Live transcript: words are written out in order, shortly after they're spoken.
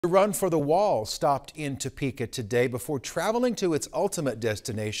The Run for the Wall stopped in Topeka today before traveling to its ultimate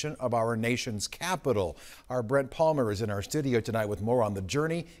destination of our nation's capital. Our Brent Palmer is in our studio tonight with more on the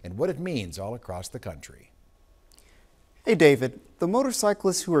journey and what it means all across the country. Hey David, the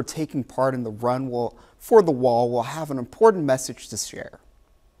motorcyclists who are taking part in the Run for the Wall will have an important message to share.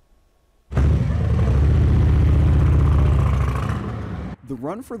 The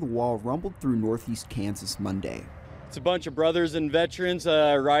Run for the Wall rumbled through northeast Kansas Monday. It's a bunch of brothers and veterans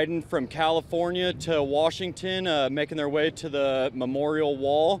riding from California to Washington, making their way to the memorial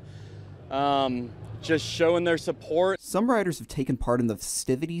wall, just showing their support. Some riders have taken part in the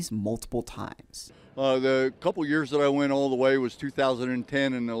festivities multiple times. The couple years that I went all the way was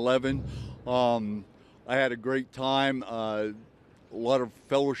 2010 and 11. I had a great time. A lot of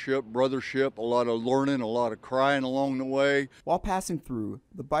fellowship, brothership, a lot of learning, a lot of crying along the way. While passing through,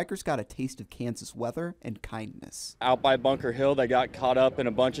 the bikers got a taste of Kansas weather and kindness. Out by Bunker Hill, they got caught up in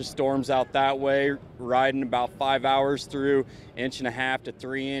a bunch of storms out that way, riding about 5 hours through 1.5 to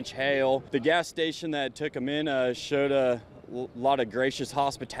 3 inch hail. The gas station that took them in showed a lot of gracious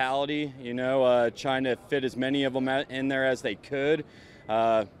hospitality, trying to fit as many of them in there as they could.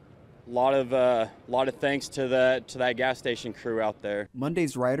 Lot of thanks to that gas station crew out there.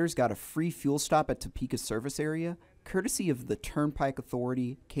 Monday's riders got a free fuel stop at Topeka service area, courtesy of the Turnpike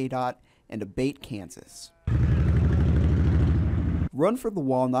Authority, KDOT, and Abate, Kansas. Run for the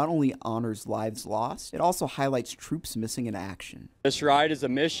Wall not only honors lives lost, it also highlights troops missing in action. This ride is a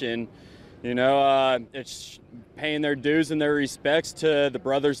mission. It's paying their dues and their respects to the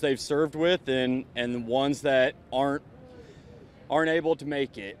brothers they've served with and the ones that aren't able to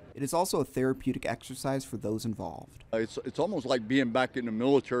make it. It is also a therapeutic exercise for those involved. It's almost like being back in the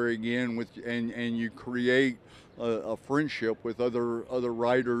military again, and you create a friendship with other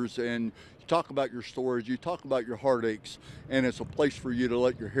riders, and you talk about your stories, you talk about your heartaches, and it's a place for you to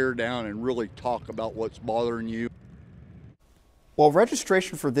let your hair down and really talk about what's bothering you. While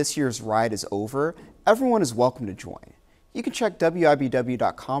registration for this year's ride is over, everyone is welcome to join. You can check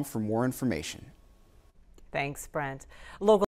WIBW.com for more information. Thanks, Brent. Local